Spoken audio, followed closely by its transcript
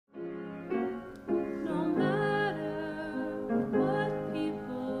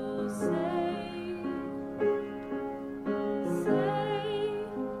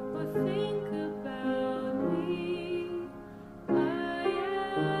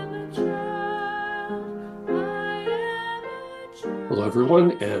Hello,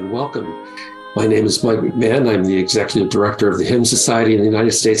 everyone, and welcome. My name is Mike McMahon. I'm the Executive Director of the Hymn Society in the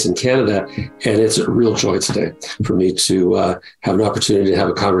United States and Canada, and it's a real joy today for me to have an opportunity to have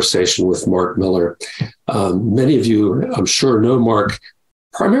a conversation with Mark Miller. Many of you, I'm sure, know Mark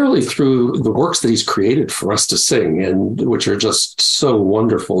primarily through the works that he's created for us to sing, and which are just so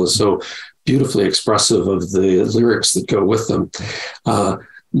wonderful and so beautifully expressive of the lyrics that go with them.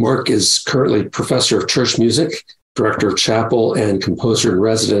 Mark is currently Professor of Church Music, Director of Chapel, and Composer in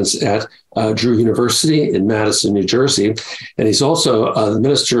Residence at Drew University in Madison, New Jersey. And he's also the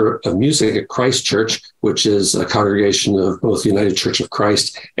Minister of Music at Christ Church, which is a congregation of both the United Church of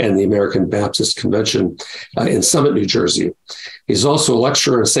Christ and the American Baptist Convention in Summit, New Jersey. He's also a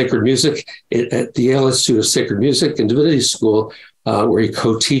lecturer in sacred music at the Yale Institute of Sacred Music and Divinity School, where he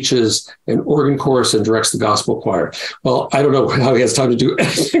co-teaches an organ course and directs the gospel choir. Well, I don't know how he has time to do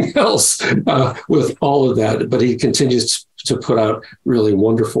anything else with all of that, but he continues to put out really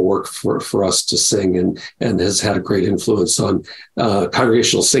wonderful work for us to sing, and has had a great influence on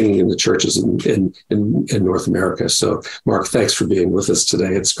congregational singing in the churches in North America. So, Mark, thanks for being with us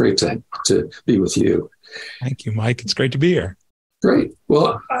today. It's great to be with you. Thank you, Mike. It's great to be here. Great.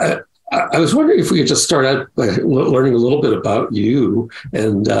 Well, I was wondering if we could just start out by learning a little bit about you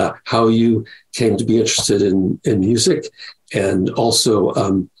and how you came to be interested in music, and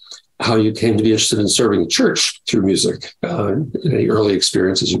also how you came to be interested in serving the church through music, any early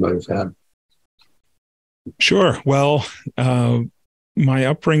experiences you might have had. Sure. Well, my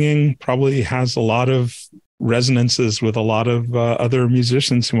upbringing probably has a lot of resonances with a lot of other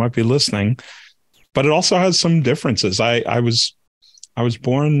musicians who might be listening, but it also has some differences. I was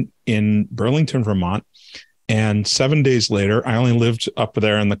born in Burlington, Vermont, and 7 days later, I only lived up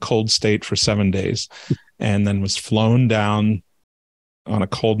there in the cold state for 7 days, and then was flown down on a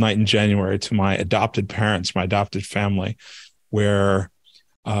cold night in January to my adopted parents, my adopted family, where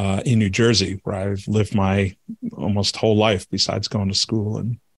in New Jersey, where I've lived my almost whole life, besides going to school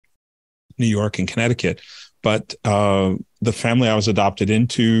in New York and Connecticut. But the family I was adopted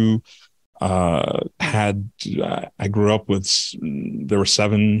into I grew up with, there were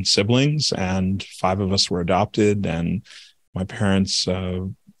 7 siblings, and 5 of us were adopted, and my parents,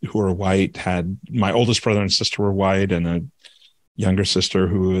 who were white, had, my oldest brother and sister were white, and a younger sister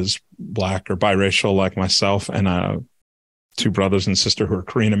who was Black or biracial like myself, and 2 brothers and sister who were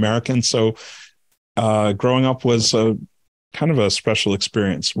Korean American. So growing up was a kind of a special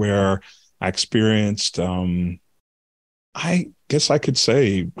experience where I experienced, I guess I could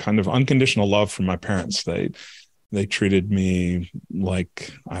say, kind of unconditional love from my parents. They treated me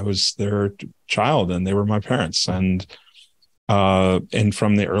like I was their child, and they were my parents. And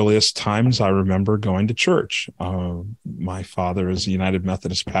from the earliest times, I remember going to church. My father is a United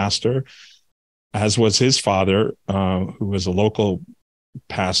Methodist pastor, as was his father, who was a local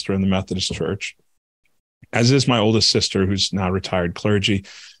pastor in the Methodist Church, as is my oldest sister, who's now retired clergy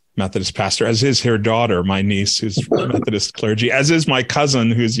Methodist pastor, as is her daughter, my niece, who's Methodist clergy, as is my cousin,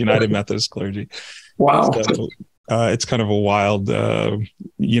 who's United Methodist clergy. Wow. So, it's kind of a wild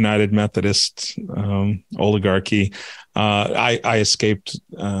United Methodist oligarchy. I escaped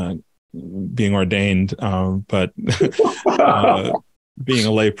being ordained, but being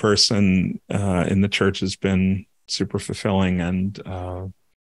a lay person in the church has been super fulfilling, and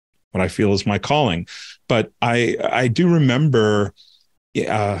what I feel is my calling. But I do remember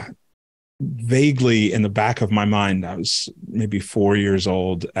vaguely in the back of my mind, I was maybe 4 years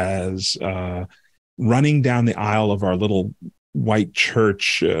old, as running down the aisle of our little white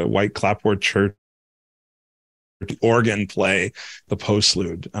church, white clapboard church, the organ play the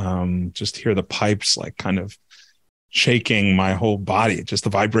postlude, just hear the pipes like kind of shaking my whole body. Just the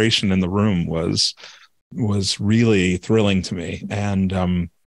vibration in the room was really thrilling to me, and I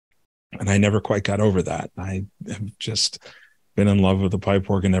never quite got over that. I have just been in love with the pipe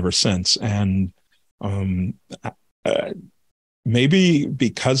organ ever since. And maybe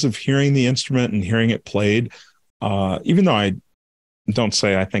because of hearing the instrument and hearing it played, even though I don't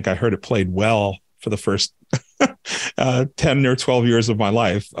say I think I heard it played well for the first 10 or 12 years of my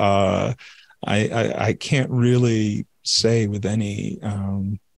life, I can't really say with any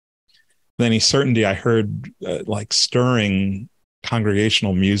certainty I heard like stirring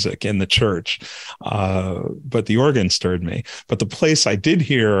congregational music in the church, but the organ stirred me. But the place I did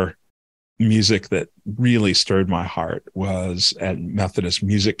hear music that really stirred my heart was at Methodist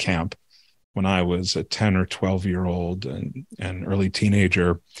music camp when I was a 10 or 12-year-old and early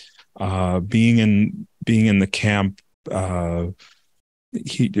teenager. Being in the camp, being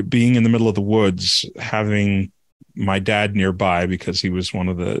in the middle of the woods, having my dad nearby, because he was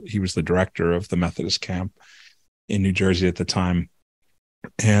the director of the Methodist camp in New Jersey at the time.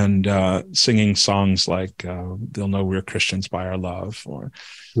 and singing songs like "They'll Know We're Christians by Our Love" or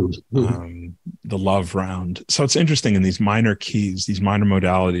 "The Love Round." So it's interesting in these minor keys, these minor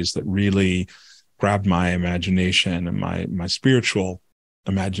modalities that really grabbed my imagination and my spiritual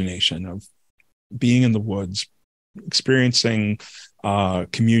imagination of being in the woods, experiencing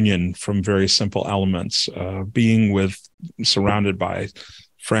communion from very simple elements, being surrounded by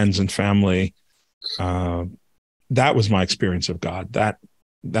friends and family. That was my experience of God.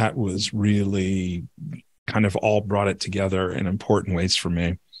 That was really kind of all brought it together in important ways for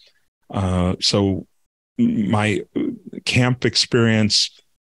me. So my camp experience,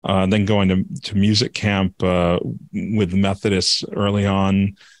 then going to music camp with the Methodists early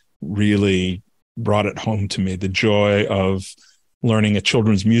on, really brought it home to me. The joy of learning a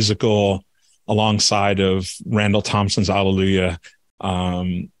children's musical alongside of Randall Thompson's Alleluia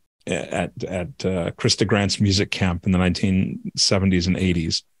at Krista Grant's music camp in the 1970s and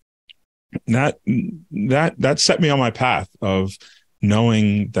 80s. That set me on my path of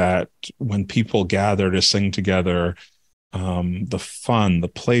knowing that when people gather to sing together, the fun, the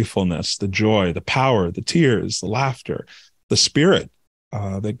playfulness, the joy, the power, the tears, the laughter, the spirit,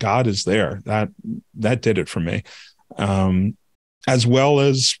 that God is there. That did it for me. As well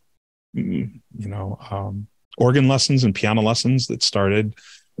as, organ lessons and piano lessons that started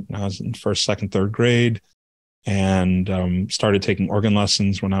when I was in first, second, third grade, and started taking organ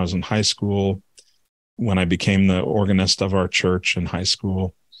lessons when I was in high school, when I became the organist of our church in high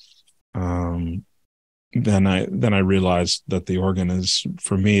school. Then I realized that the organ is,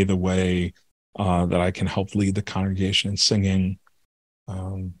 for me, the way that I can help lead the congregation in singing.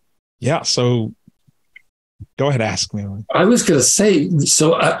 So go ahead, ask me. I was going to say,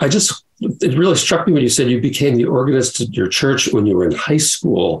 so it really struck me when you said you became the organist at your church when you were in high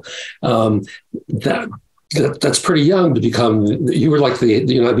school. That's pretty young to become. You were like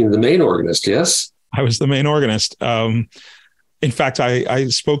the main organist, yes? I was the main organist. In fact, I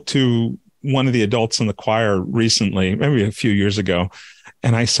spoke to one of the adults in the choir recently, maybe a few years ago,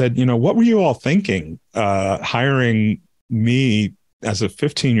 and I said, what were you all thinking hiring me as a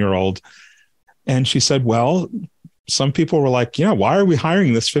 15-year-old? And she said, well, some people were like, why are we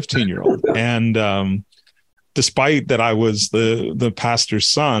hiring this 15-year-old? And despite that I was the pastor's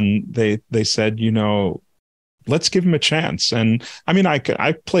son, they said, let's give him a chance. And I mean, I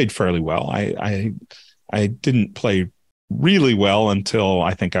played fairly well. I didn't play really well until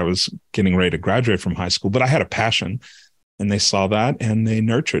I think I was getting ready to graduate from high school, but I had a passion, and they saw that and they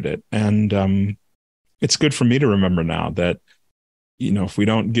nurtured it. And it's good for me to remember now that, if we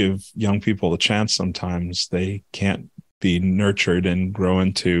don't give young people a chance, sometimes they can't be nurtured and grow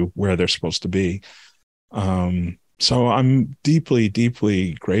into where they're supposed to be. So I'm deeply,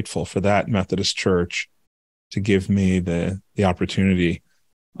 deeply grateful for that Methodist Church to give me the opportunity.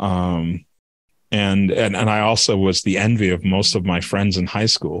 And I also was the envy of most of my friends in high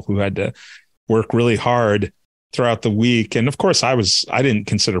school who had to work really hard throughout the week. And of course I didn't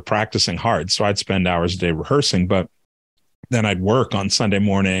consider practicing hard. So I'd spend hours a day rehearsing, but then I'd work on Sunday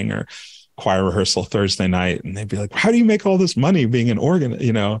morning or choir rehearsal Thursday night. And they'd be like, how do you make all this money being an organist?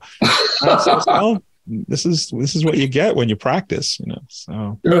 Well, this is what you get when you practice,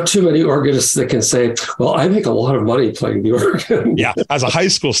 so there are too many organists that can say, well, I make a lot of money playing the organ. Yeah. As a high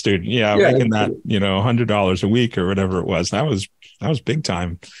school student. Making that, $100 a week or whatever it was. That was big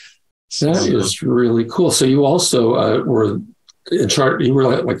time. So, that is really cool. So you also were in charge, you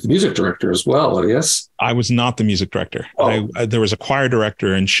were like the music director as well, yes? I was not the music director. Oh. There was a choir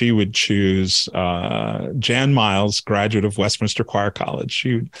director, and she would choose Jan Miles, graduate of Westminster Choir College.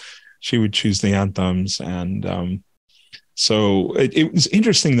 She would choose the anthems. And so it was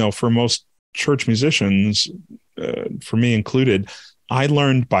interesting, though, for most church musicians, for me included, I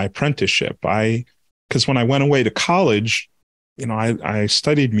learned by apprenticeship. Because when I went away to college, I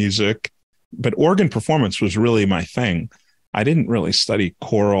studied music, but organ performance was really my thing. I didn't really study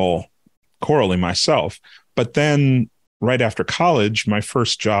chorally myself. But then right after college, my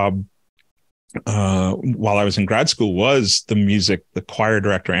first job while I was in grad school was the choir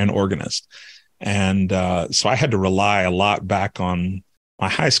director and organist. And so I had to rely a lot back on my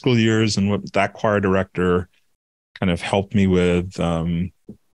high school years and what that choir director kind of helped me with in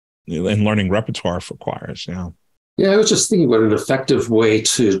learning repertoire for choirs. Yeah, I was just thinking what an effective way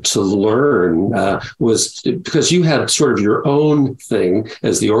to learn was, because you had sort of your own thing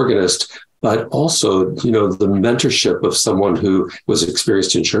as the organist, but also, the mentorship of someone who was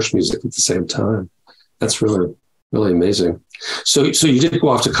experienced in church music at the same time. That's really, really amazing. So you did go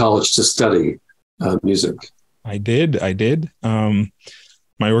off to college to study music. I did. My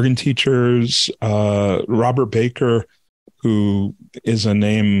organ teachers, Robert Baker, who is a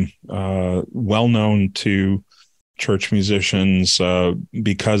name well known to church musicians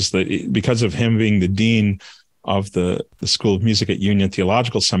because of him being the dean of the School of Music at Union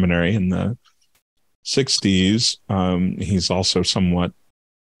Theological Seminary in the 60s. He's also somewhat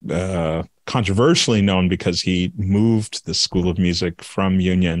controversially known because he moved the School of Music from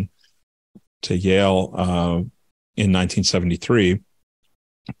Union to Yale in 1973.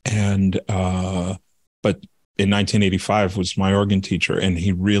 And but in 1985 was my organ teacher, and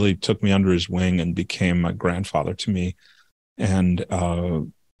he really took me under his wing and became a grandfather to me. And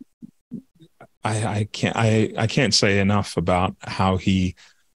I can't say enough about how he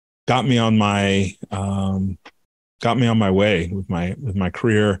got me on my way with my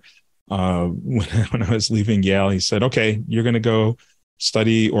career. When I was leaving Yale, he said, "Okay, you're going to go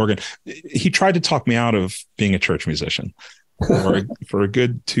study organ." He tried to talk me out of being a church musician for a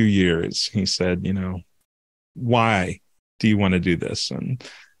good 2 years. He said, "Why do you want to do this?" And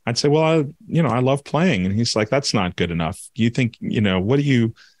I'd say, "Well, I love playing." And he's like, "That's not good enough. Do you think, what are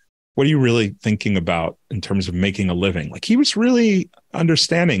you really thinking about in terms of making a living?" Like, he was really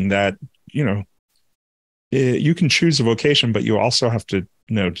understanding that, you can choose a vocation, but you also have to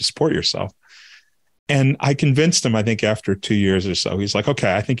to support yourself. And I convinced him, I think after 2 years or so, he's like,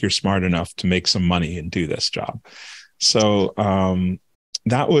 "Okay, I think you're smart enough to make some money and do this job." So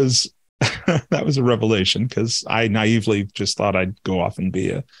that was that was a revelation, because I naively just thought I'd go off and be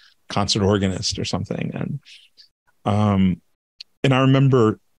a concert organist or something. And I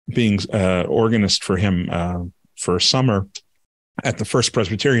remember being organist for him for a summer at the First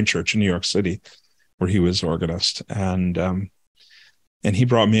Presbyterian Church in New York City, where he was organist. And he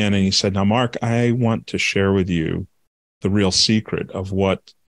brought me in and he said, "Now, Mark, I want to share with you the real secret of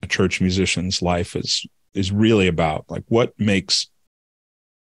what a church musician's life is really about. Like, what makes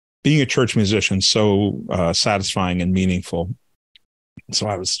being a church musician so satisfying and meaningful." So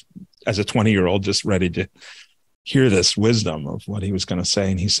I was, as a 20-year-old, just ready to hear this wisdom of what he was going to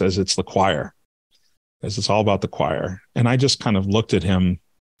say. And he says, "It's the choir, because it's all about the choir." And I just kind of looked at him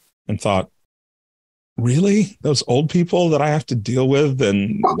and thought, really? Those old people that I have to deal with,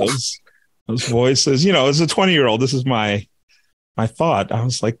 and those voices, as a 20-year-old, this is my thought. I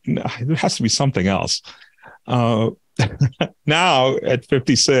was like, no, there has to be something else. Now at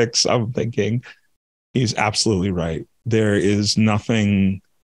 56, I'm thinking he's absolutely right. There is nothing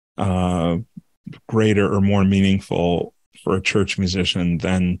greater or more meaningful for a church musician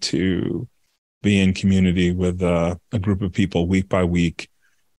than to be in community with a group of people week by week,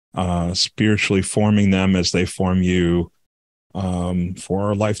 spiritually forming them as they form you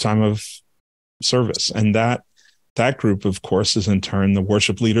for a lifetime of service. And that group, of course, is in turn the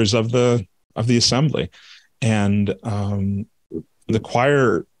worship leaders of the assembly. And the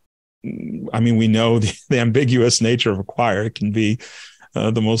choir, we know the ambiguous nature of a choir. It can be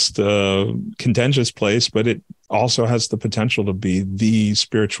the most contentious place, but it also has the potential to be the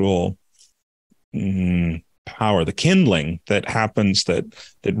spiritual power, the kindling that happens that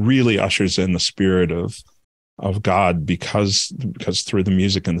really ushers in the spirit of God, because through the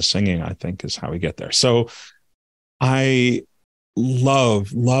music and the singing, I think, is how we get there. So I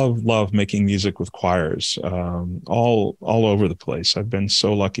love making music with choirs all over the place. I've been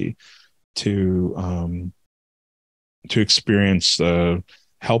so lucky to experience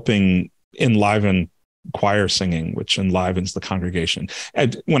helping enliven choir singing, which enlivens the congregation.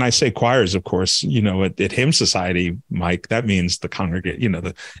 And when I say choirs, of course, at Hymn Society, Mike, that means the congregate,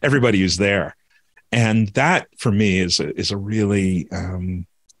 everybody who's there. And that for me is a really,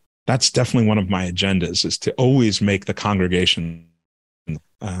 that's definitely one of my agendas, is to always make the congregation.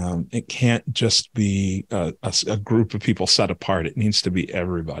 It can't just be a group of people set apart. It needs to be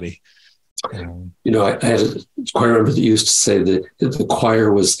everybody. I had a choir member that used to say that the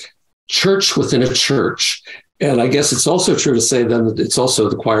choir was church within a church. And I guess it's also true to say then that it's also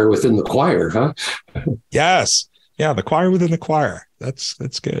the choir within the choir, huh? Yes. Yeah, the choir within the choir. That's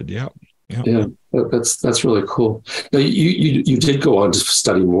good. Yeah. Yeah, that's really cool. Now, you did go on to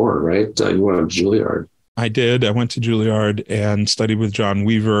study more, right? You went on Julliard. I did. I went to Julliard and studied with John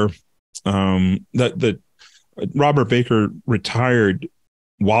Weaver. That Robert Baker retired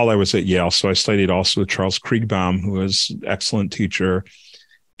while I was at Yale, so I studied also with Charles Kriegbaum, who was an excellent teacher.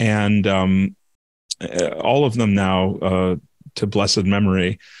 And all of them now, to blessed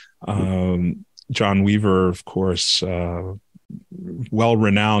memory. John Weaver, of course,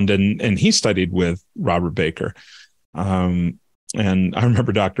 well-renowned, and he studied with Robert Baker. And I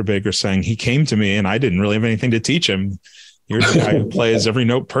remember Dr. Baker saying, he came to me and I didn't really have anything to teach him. Here's a guy who plays every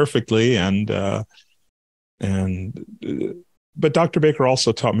note perfectly. And but Dr. Baker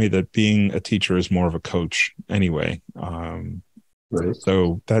also taught me that being a teacher is more of a coach anyway. Right.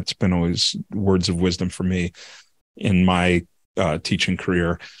 So that's been always words of wisdom for me in my teaching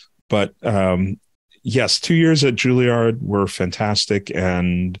career. But yes, 2 years at Julliard were fantastic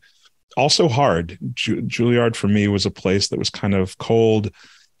and also hard. Julliard for me was a place that was kind of cold,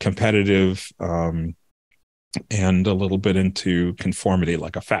 competitive, and a little bit into conformity,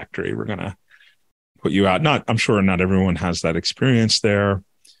 like a factory. We're going to put you out. I'm sure not everyone has that experience there,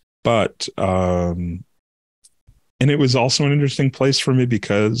 but and it was also an interesting place for me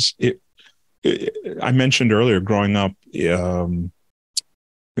because I mentioned earlier growing up,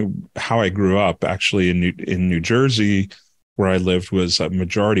 how I grew up actually in New Jersey, where I lived was a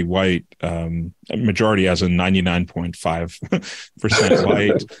majority white, majority as in 99.5%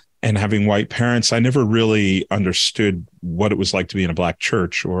 white, and having white parents. I never really understood what it was like to be in a Black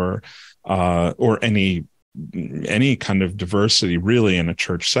church or any kind of diversity really in a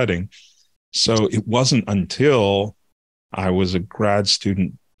church setting. So it wasn't until I was a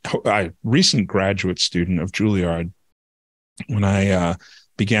recent graduate student of Julliard when I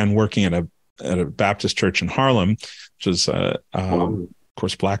began working at a Baptist church in Harlem, which was, of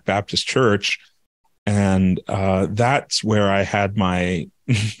course, Black Baptist church. And that's where I had my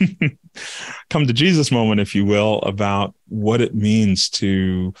come to Jesus moment, if you will, about what it means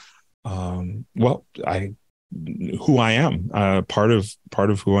to, who I am, part of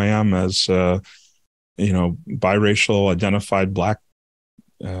who I am as, biracial, identified Black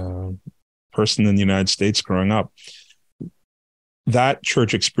person in the United States growing up. That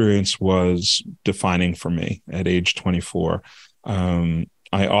church experience was defining for me at age 24. I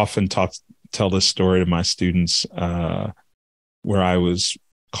often tell this story to my students where I was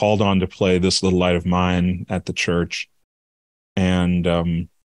called on to play This Little Light of Mine at the church. And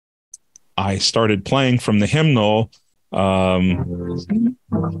I started playing from the hymnal. I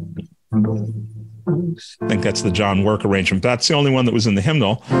think that's the John Work arrangement. That's the only one that was in the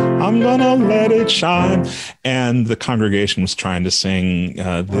hymnal. I'm gonna let it shine. And the congregation was trying to sing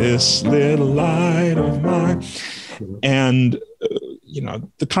This Little Light of Mine. And,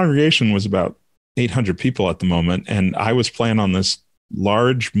 the congregation was about 800 people at the moment. And I was playing on this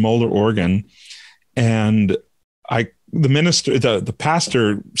large Moeller organ. And the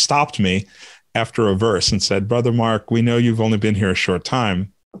pastor stopped me after a verse and said, "Brother Mark, we know you've only been here a short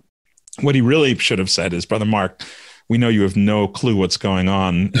time." What he really should have said is, "Brother Mark, we know you have no clue what's going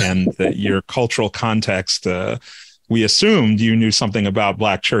on and that your cultural context, we assumed you knew something about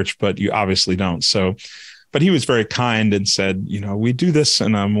Black church, but you obviously don't." But he was very kind and said, "We do this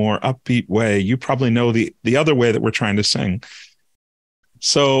in a more upbeat way. You probably know the other way that we're trying to sing."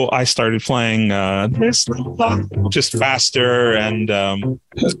 So I started playing just faster, and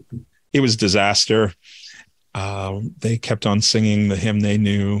it was disaster. They kept on singing the hymn they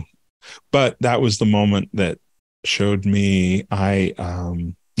knew. But that was the moment that showed me I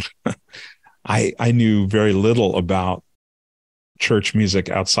knew very little about church music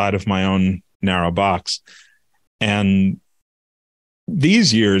outside of my own narrow box. And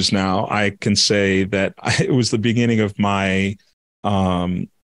these years now, I can say that it was the beginning of my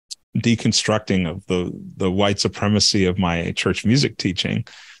deconstructing of the white supremacy of my church music teaching,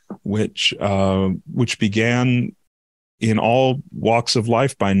 which began in all walks of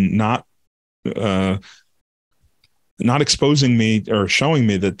life by not exposing me or showing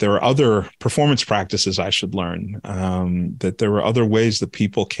me that there are other performance practices I should learn, that there were other ways that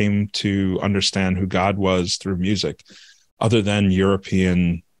people came to understand who God was through music, other than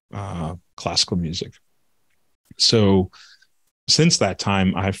European classical music. So since that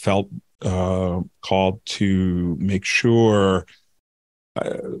time, I felt called to make sure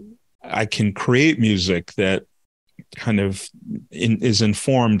I can create music that kind of is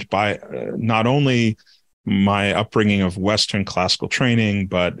informed by not only my upbringing of Western classical training,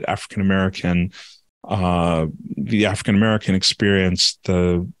 but the African American experience,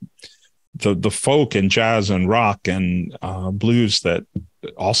 the folk and jazz and rock and blues that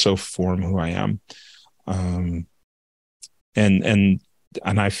also form who I am, and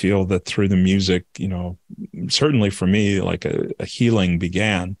I feel that through the music, certainly for me, like a healing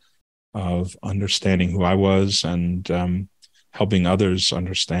began of understanding who I was and helping others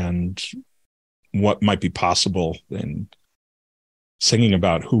understand what might be possible in singing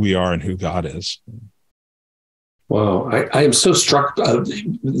about who we are and who God is. Wow. I am so struck by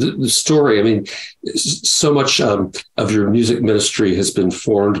the story. I mean, so much of your music ministry has been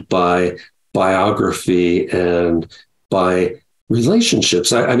formed by biography and by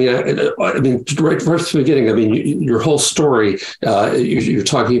relationships. I mean, right from the beginning. I mean, your whole story. You're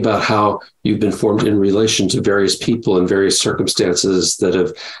talking about how you've been formed in relation to various people in various circumstances that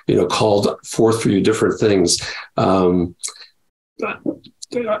have, called forth for you different things. Am I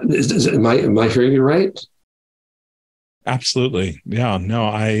hearing you right? Absolutely. Yeah.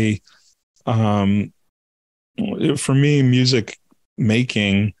 No. For me, music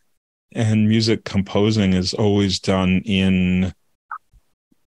making and music composing is always done in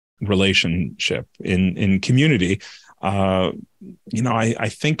relationship, in community. I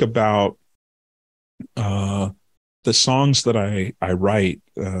think about the songs that I write.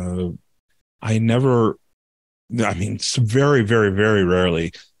 It's very, very, very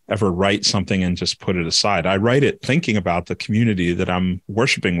rarely ever write something and just put it aside. I write it thinking about the community that I'm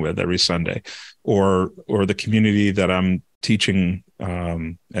worshiping with every Sunday, or the community that I'm teaching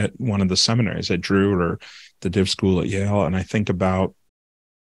at one of the seminaries at Drew or the Div School at Yale. And I think about,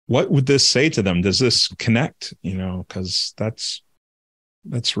 what would this say to them? Does this connect? Because that's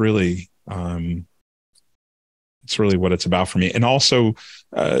really it's really what it's about for me. And also,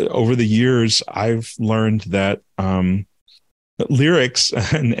 over the years, I've learned that lyrics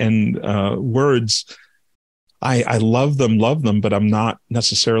and words, I love them, but I'm not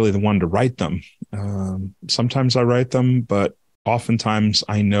necessarily the one to write them. Sometimes I write them, but oftentimes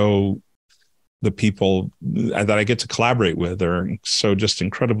I know the people that I get to collaborate with are so just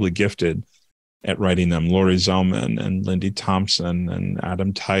incredibly gifted at writing them. Laurie Zellman and Lindy Thompson and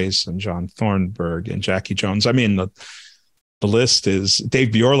Adam Tice and John Thornburg and Jackie Jones. I mean, the list is Dave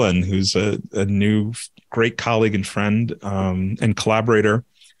Bjorlin, who's a new great colleague and friend and collaborator.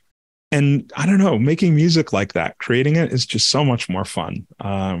 And I don't know, making music like that, creating it is just so much more fun.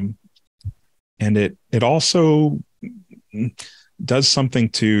 And it also does something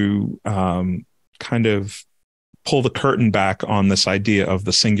to kind of pull the curtain back on this idea of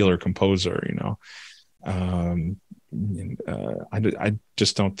the singular composer. I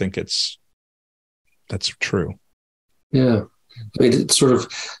just don't think that's true. Yeah. I mean, it sort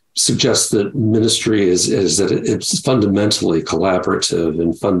of suggests that ministry is that it's fundamentally collaborative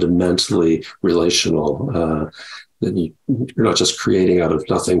and fundamentally relational. That you're not just creating out of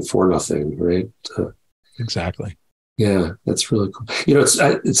nothing for nothing, right? Exactly. Yeah, that's really cool. It's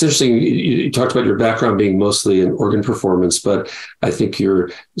interesting. You talked about your background being mostly in organ performance, but I think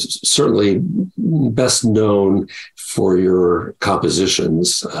you're certainly best known for your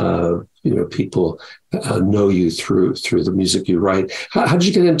compositions. People know you through the music you write. How did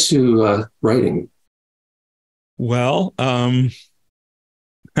you get into writing? Well, I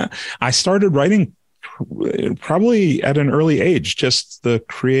started writing probably at an early age, just the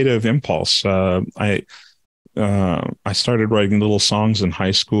creative impulse. I started writing little songs in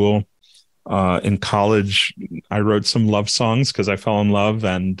high school. In college, I wrote some love songs because I fell in love,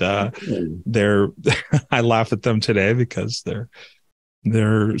 and I laugh at them today because they're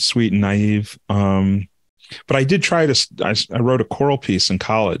sweet and naive. But I did try I wrote a choral piece in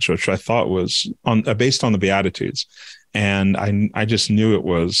college, which I thought was based on the Beatitudes. And I just knew it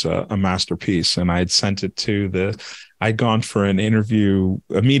was a masterpiece. And I had sent it I'd gone for a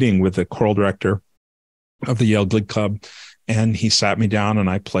meeting with the choral director of the Yale Glee Club. And he sat me down and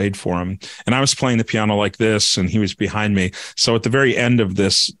I played for him. And I was playing the piano like this and he was behind me. So at the very end of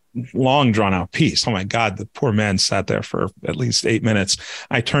this long drawn out piece, oh my God, the poor man sat there for at least 8 minutes.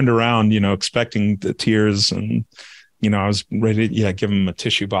 I turned around, expecting the tears, and, I was ready to give him a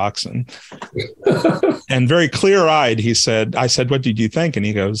tissue box, and very clear eyed, I said, what did you think? And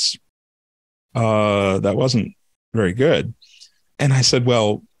he goes, that wasn't very good. And I said,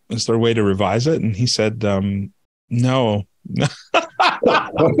 well, is there a way to revise it? And he said, no. He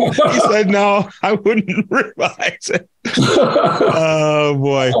said, no, I wouldn't revise it. Oh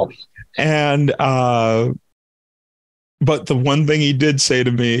boy. And but the one thing he did say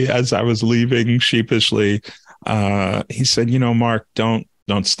to me as I was leaving sheepishly, he said, Mark, don't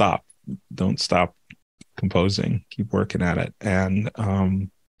stop composing, keep working at it. And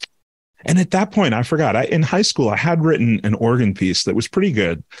at that point, I forgot. In high school, I had written an organ piece that was pretty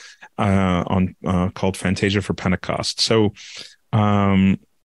good, called Fantasia for Pentecost. So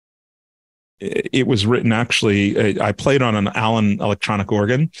it was written actually. I played on an Allen electronic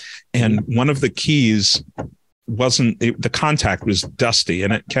organ, and one of the keys the contact was dusty,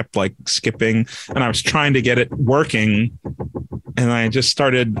 and it kept like skipping. And I was trying to get it working, and I just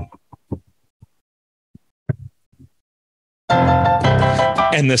started.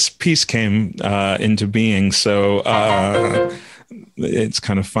 And this piece came into being. So it's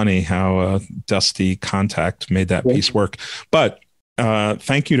kind of funny how dusty contact made that piece work. But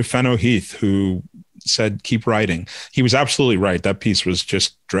thank you to Fenno Heath, who said, keep writing. He was absolutely right. That piece was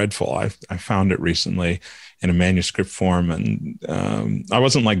just dreadful. I found it recently in a manuscript form, and I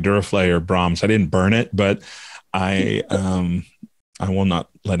wasn't like Duraflay or Brahms. I didn't burn it, but I will not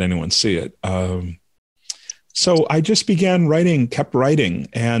let anyone see it. So I just began writing, kept writing,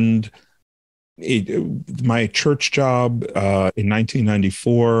 and my church job in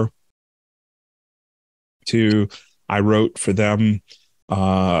 1994. I wrote for them.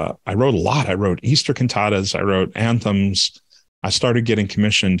 I wrote a lot. I wrote Easter cantatas. I wrote anthems. I started getting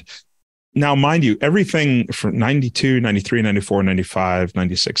commissioned. Now, mind you, everything from 92, 93, 94, 95,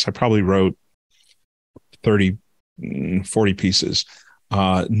 96, I probably wrote 30, 40 pieces.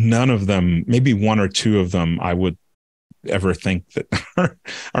 None of them, maybe one or two of them, I would ever think that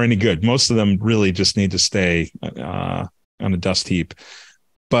are any good. Most of them really just need to stay on a dust heap.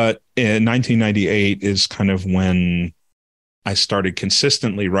 But in 1998 is kind of when I started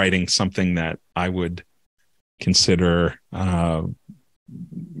consistently writing something that I would consider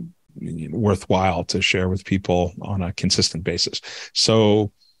worthwhile to share with people on a consistent basis.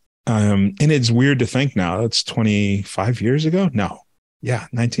 So, and it's weird to think now, that's 25 years ago? No. Yeah,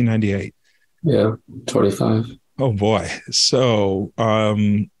 1998. Yeah, 25. Oh boy. So,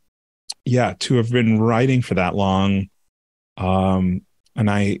 yeah, to have been writing for that long, and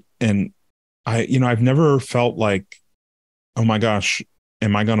I've never felt like, oh my gosh,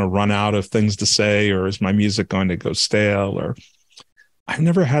 am I going to run out of things to say, or is my music going to go stale? Or I've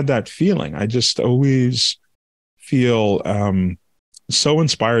never had that feeling. I just always feel so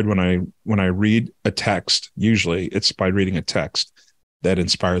inspired when I read a text. Usually, it's by reading a text that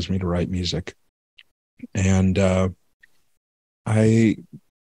inspires me to write music. And I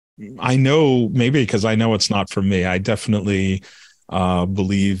know, maybe because I know it's not for me, I definitely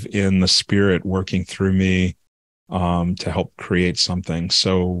believe in the Spirit working through me to help create something.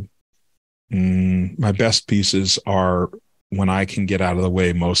 So my best pieces are when I can get out of the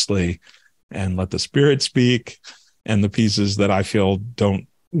way mostly and let the Spirit speak, and the pieces that I feel don't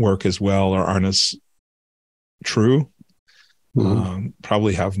work as well or aren't as true,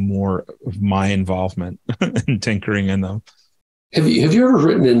 probably have more of my involvement and tinkering in them. Have you ever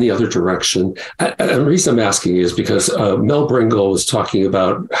written in the other direction? The reason I'm asking is because Mel Bringle was talking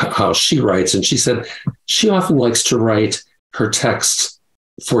about how she writes, and she said she often likes to write her texts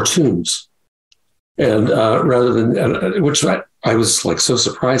for tunes, and rather than which I was like so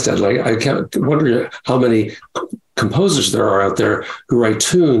surprised at. Like I kept wondering how many composers there are out there who write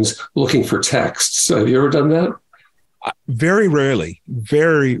tunes looking for texts. So have you ever done that? Very rarely,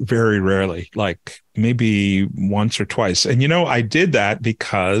 very, very rarely, like maybe once or twice. And, I did that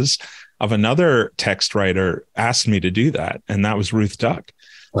because of another text writer asked me to do that. And that was Ruth Duck.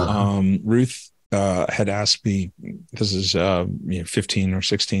 Uh-huh. Ruth had asked me, this is 15 or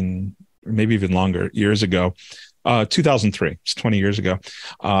 16, or maybe even longer years ago, 2003, it's 20 years ago,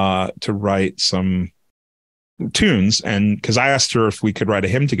 to write some tunes. And because I asked her if we could write a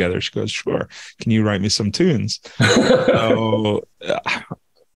hymn together, she goes, sure, can you write me some tunes?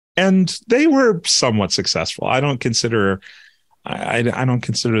 And they were somewhat successful. I don't consider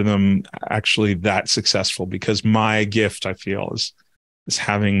them actually that successful, because my gift, I feel, is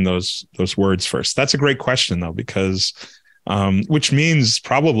having those words first. That's a great question though, because which means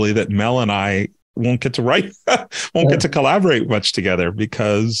probably that Mel and I won't get to write, get to collaborate much together,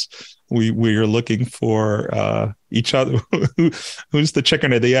 because we are looking for each other. Who's the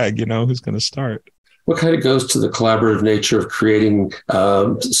chicken or the egg? Who's going to start? What kind of goes to the collaborative nature of creating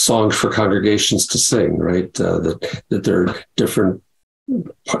songs for congregations to sing, right? That there are different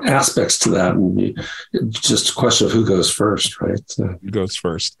aspects to that, and it's just a question of who goes first, right? Who goes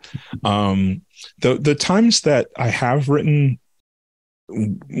first? The times that I have written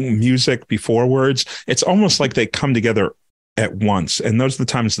music before words, it's almost like they come together at once. And those are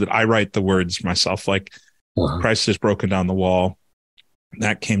the times that I write the words myself, like Christ has broken down the wall.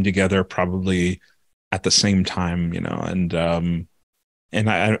 That came together probably at the same time, and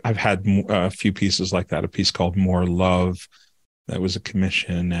I've had a few pieces like that, a piece called More Love, that was a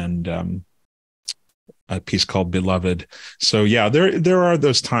commission, and a piece called Beloved. So yeah, there are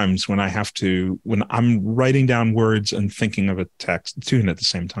those times when when I'm writing down words and thinking of a tune at the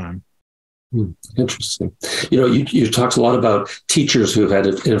same time. Interesting. You talked a lot about teachers who have had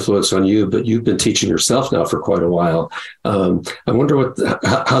an influence on you, but you've been teaching yourself now for quite a while. I wonder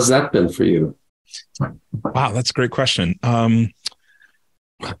how's that been for you? Wow, that's a great question.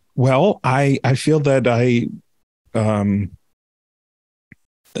 Well, I feel that I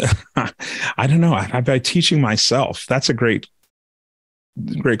don't know. By teaching myself, that's a great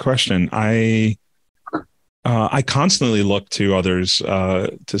question. I constantly look to others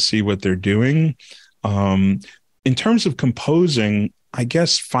to see what they're doing. In terms of composing, I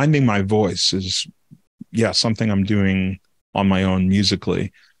guess finding my voice is, something I'm doing on my own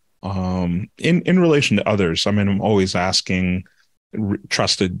musically. In relation to others, I mean, I'm always asking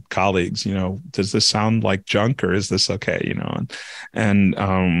trusted colleagues, does this sound like junk or is this okay?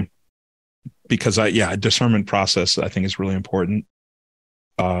 And because a discernment process I think is really important.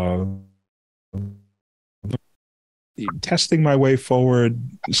 Testing my way forward,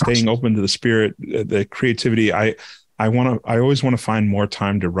 staying open to the spirit, the creativity. I always want to find more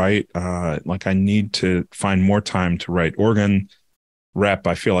time to write. Like I need to find more time to write organ rep.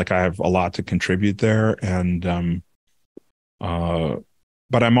 I feel like I have a lot to contribute there. And,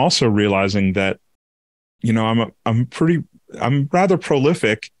 but I'm also realizing that, I'm rather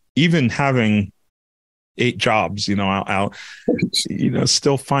prolific, even having 8 jobs, I'll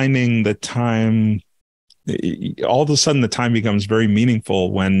still finding the time. All of a sudden the time becomes very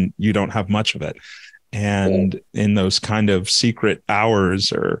meaningful when you don't have much of it. And in those kind of secret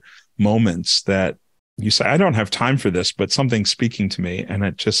hours or moments that you say, I don't have time for this, but something's speaking to me, and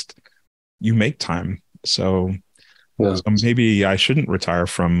you make time. So maybe I shouldn't retire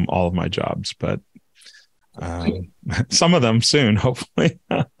from all of my jobs, but some of them soon, hopefully.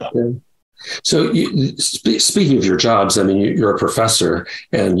 So speaking of your jobs, I mean, you're a professor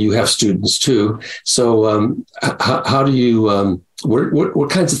and you have students too. So how do you, what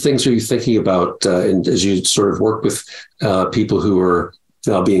kinds of things are you thinking about as you sort of work with people who are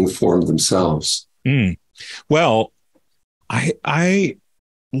now being formed themselves? Well, I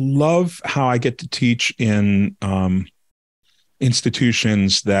love how I get to teach in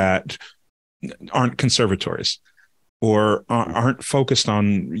institutions that aren't conservatories or aren't focused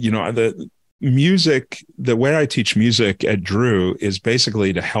on, the music. The way I teach music at Drew is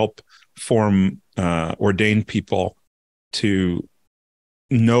basically to help form ordained people to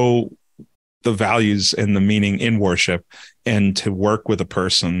know the values and the meaning in worship, and to work with a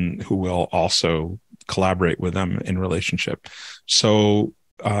person who will also collaborate with them in relationship. So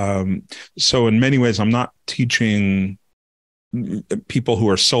in many ways, I'm not teaching people who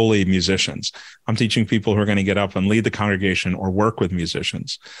are solely musicians. I'm teaching people who are going to get up and lead the congregation or work with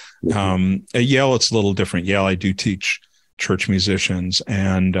musicians. At Yale, it's a little different. Yale, I do teach church musicians,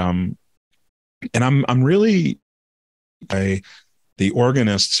 and I'm really the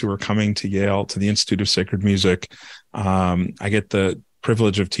organists who are coming to Yale, to the Institute of Sacred Music. I get the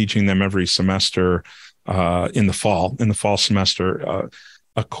privilege of teaching them every semester in the fall semester,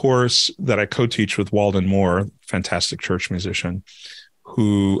 a course that I co-teach with Walden Moore, fantastic church musician,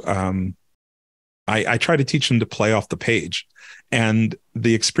 who I try to teach him to play off the page. And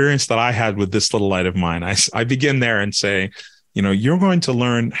the experience that I had with this little light of mine, I begin there and say, you're going to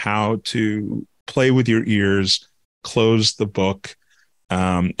learn how to play with your ears, close the book,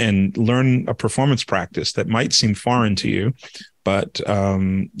 and learn a performance practice that might seem foreign to you. But,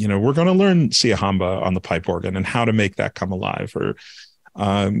 we're going to learn Sia Hamba on the pipe organ and how to make that come alive. Or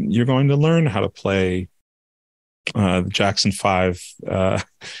you're going to learn how to play the Jackson 5,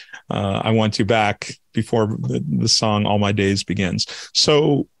 I Want You Back, before the song All My Days begins.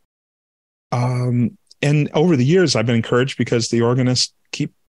 So, and over the years, I've been encouraged because the organists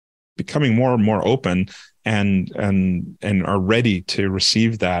keep becoming more and more open and are ready to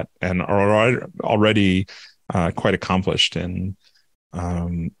receive that, and are already quite accomplished in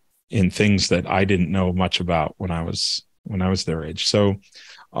things that I didn't know much about when I was their age. So,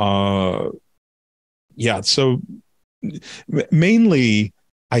 so mainly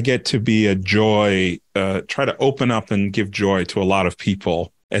I get to be a joy, try to open up and give joy to a lot of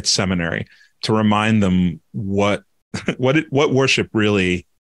people at seminary, to remind them what worship really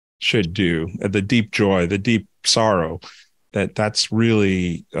should do, the deep joy, the deep sorrow, that's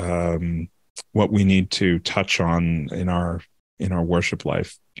really what we need to touch on in our worship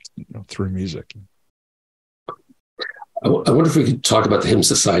life, through music. I wonder if we could talk about the Hymn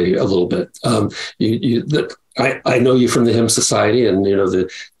Society a little bit. I know you from the Hymn Society, and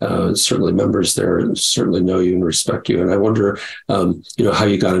certainly members there certainly know you and respect you. And I wonder, how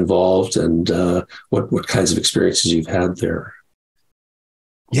you got involved and what kinds of experiences you've had there.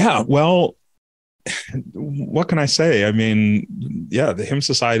 Yeah, well, what can I say? I mean, the Hymn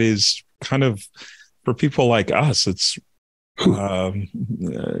Society is kind of, for people like us, it's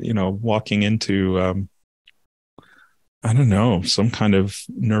walking into I don't know, some kind of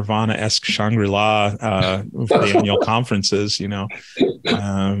Nirvana-esque Shangri-La for the annual conferences, and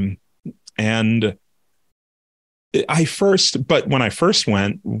but when I first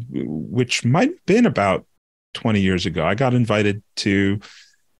went, which might have been about 20 years ago, I got invited to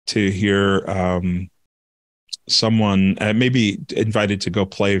hear someone maybe invited to go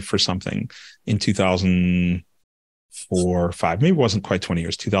play for something in 2004 or 5, maybe it wasn't quite 20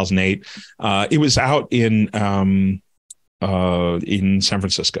 years, 2008. It was out in San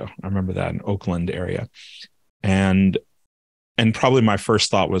Francisco. I remember that, in Oakland area. And probably my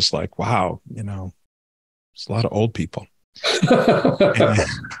first thought was like, wow, there's a lot of old people. A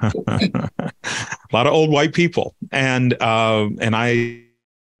lot of old white people. And I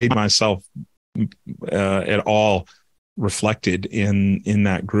myself at all reflected in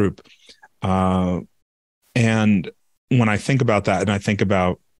that group. And when I think about that, and I think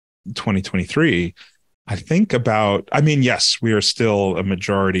about 2023, I think about, yes, we are still a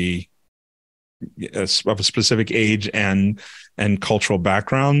majority of a specific age and cultural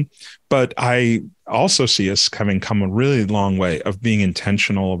background, but I also see us having come a really long way of being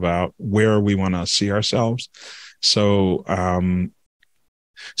intentional about where we want to see ourselves. So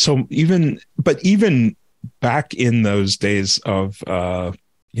even back in those days of, what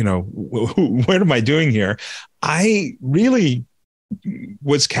am I doing here? I really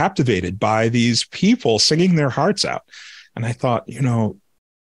was captivated by these people singing their hearts out. And I thought,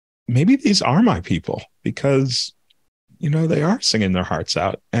 maybe these are my people, because, they are singing their hearts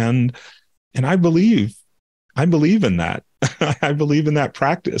out. And I believe in that. I believe in that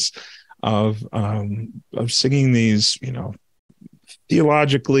practice of singing these,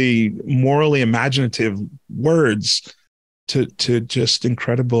 theologically, morally imaginative words to just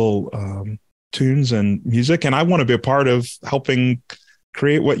incredible tunes and music. And I want to be a part of helping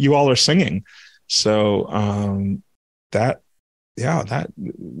create what you all are singing. So but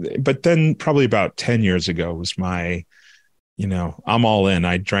then probably about 10 years ago was my, I'm all in.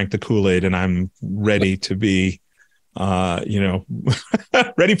 I drank the Kool-Aid and I'm ready to be,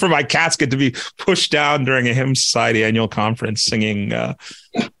 ready for my casket to be pushed down during a Hymn Society annual conference, singing Draw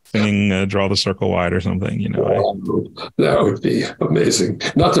the Circle Wide or something, That would be amazing.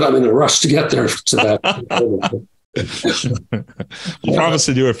 Not that I'm in a rush to get there to that. I'll promise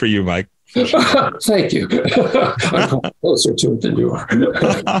to do it for you, Mike. Thank you. I'm closer to it than you are.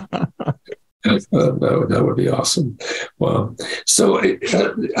 That would be awesome. Wow. So I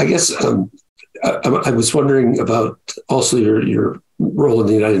guess I was wondering about also your role in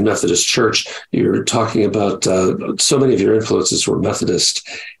the United Methodist Church. You're talking about so many of your influences were Methodist,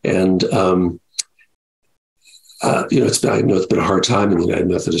 and I know it's been a hard time in the United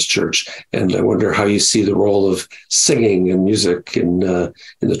Methodist Church, and I wonder how you see the role of singing and music in the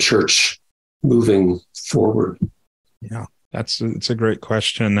church moving forward. Yeah, it's a great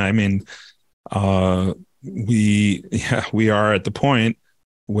question. We are at the point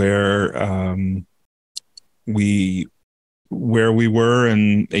where we were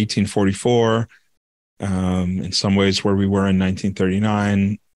in 1844, in some ways where we were in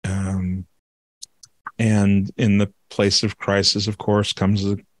 1939, and in the place of crisis, of course, comes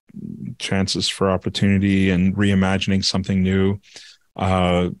the chances for opportunity and reimagining something new.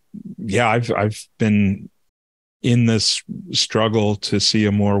 I've been in this struggle to see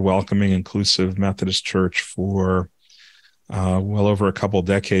a more welcoming, inclusive Methodist church for well over a couple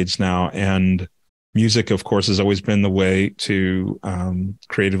decades now. And music, of course, has always been the way to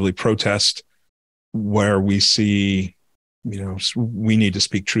creatively protest where we see, we need to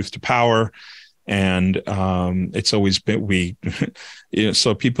speak truth to power. And it's always been,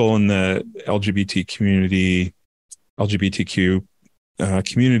 so people in the LGBTQ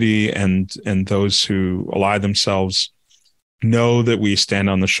community and those who ally themselves know that we stand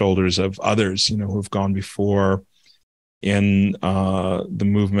on the shoulders of others, who have gone before in the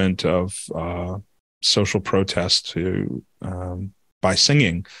movement of social protest by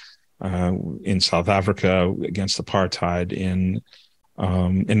singing in South Africa against apartheid, in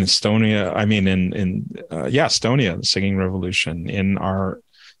Estonia. Estonia, the singing revolution, in our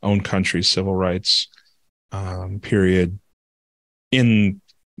own country's civil rights period. I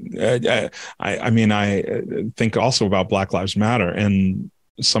think also about Black Lives Matter and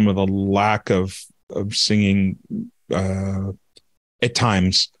some of the lack of singing at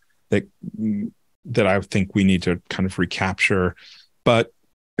times that I think we need to kind of recapture. But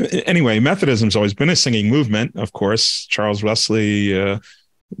anyway, Methodism's always been a singing movement. Of course, Charles Wesley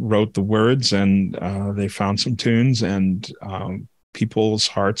wrote the words, and they found some tunes, and people's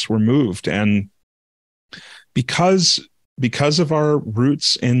hearts were moved. And because of our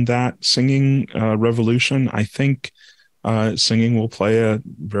roots in that singing revolution, I think singing will play a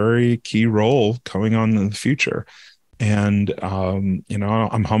very key role going on in the future. And,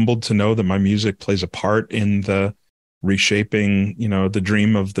 I'm humbled to know that my music plays a part in the reshaping, the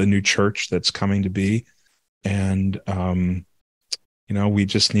dream of the new church that's coming to be. And, we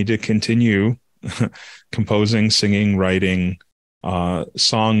just need to continue composing, singing, writing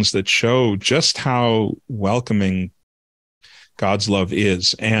songs that show just how welcoming God's love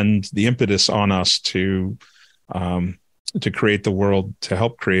is, and the impetus on us to create the world, to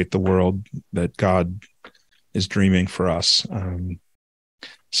help create the world that God is dreaming for us.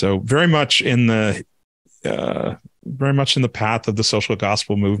 So very much in the path of the social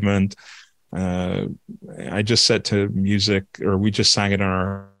gospel movement. I just set to music, or we just sang it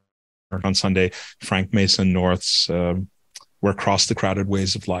on Sunday, Frank Mason North's "We're Across the Crowded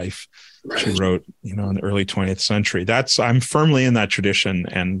Ways of Life." Right. She wrote, in the early 20th century. I'm firmly in that tradition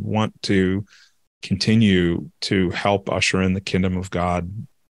and want to continue to help usher in the kingdom of God,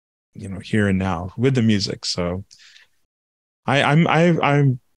 here and now with the music. So I'm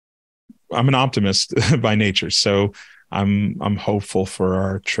an optimist by nature. So I'm hopeful for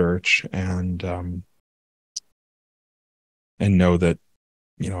our church, and know that,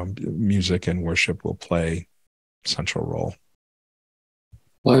 music and worship will play a central role.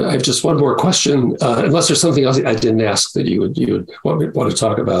 Well, I have just one more question, unless there's something else I didn't ask that you would want to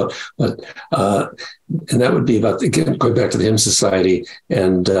talk about, but and that would be about, again, going back to the Hymn Society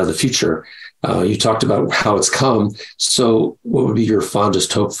and the future. You talked about how it's come. So what would be your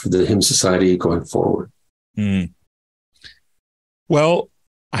fondest hope for the Hymn Society going forward? Well,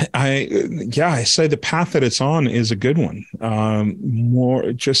 I say the path that it's on is a good one.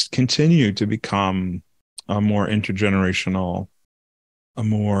 Just continue to become a more intergenerational, a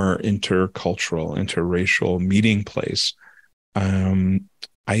more intercultural, interracial meeting place. I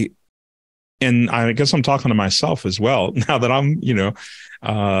guess I'm talking to myself as well now that I'm,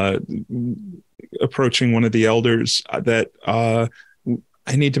 approaching one of the elders, that I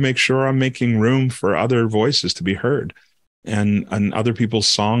need to make sure I'm making room for other voices to be heard, and other people's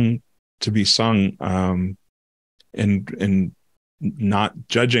song to be sung, and not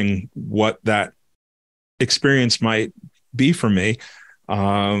judging what that experience might be for me.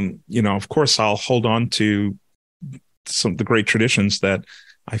 Of course, I'll hold on to some of the great traditions that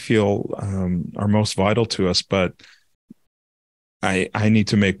I feel are most vital to us, but I need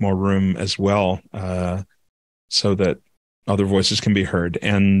to make more room as well, so that other voices can be heard,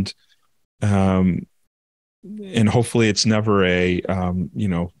 and hopefully it's never a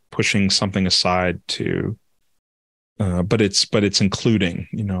pushing something aside to, but it's including,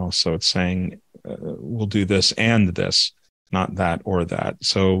 so it's saying we'll do this and this, not that or that.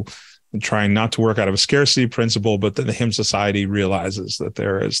 So I'm trying not to work out of a scarcity principle, but then the Hymn Society realizes that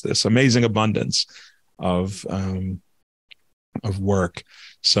there is this amazing abundance of work.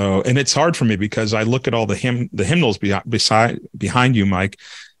 So, and it's hard for me because I look at all the hymnals behind you, Mike,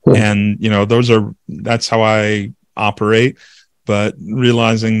 and that's how I operate. But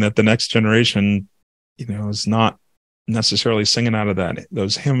realizing that the next generation, is not necessarily singing out of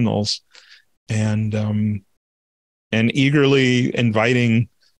those hymnals, and eagerly inviting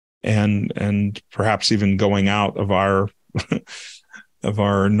and perhaps even going out of our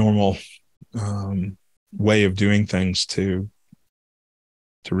normal way of doing things to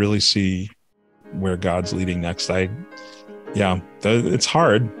really see where God's leading next. It's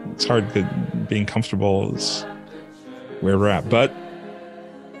hard. It's hard. Being comfortable is where we're at, but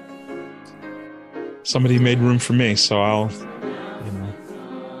somebody made room for me, so I'll.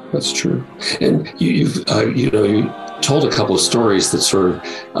 That's true. And you've you told a couple of stories that sort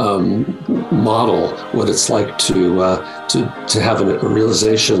of model what it's like to have a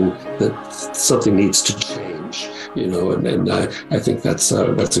realization that something needs to change. And I think that's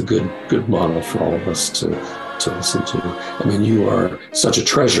a good model for all of us to listen to. I mean, you are such a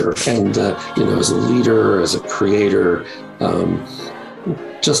treasure, and as a leader, as a creator,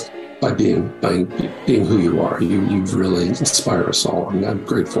 just by being who you are, you really inspire us all, and I'm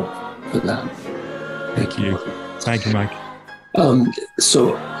grateful for that. Thank you, Mike.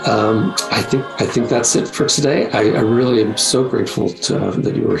 So I think that's it for today. I really am so grateful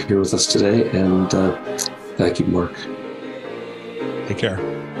that you were here with us today, and thank you, Mark. Take care.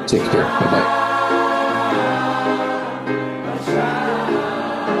 Take care. Bye-bye.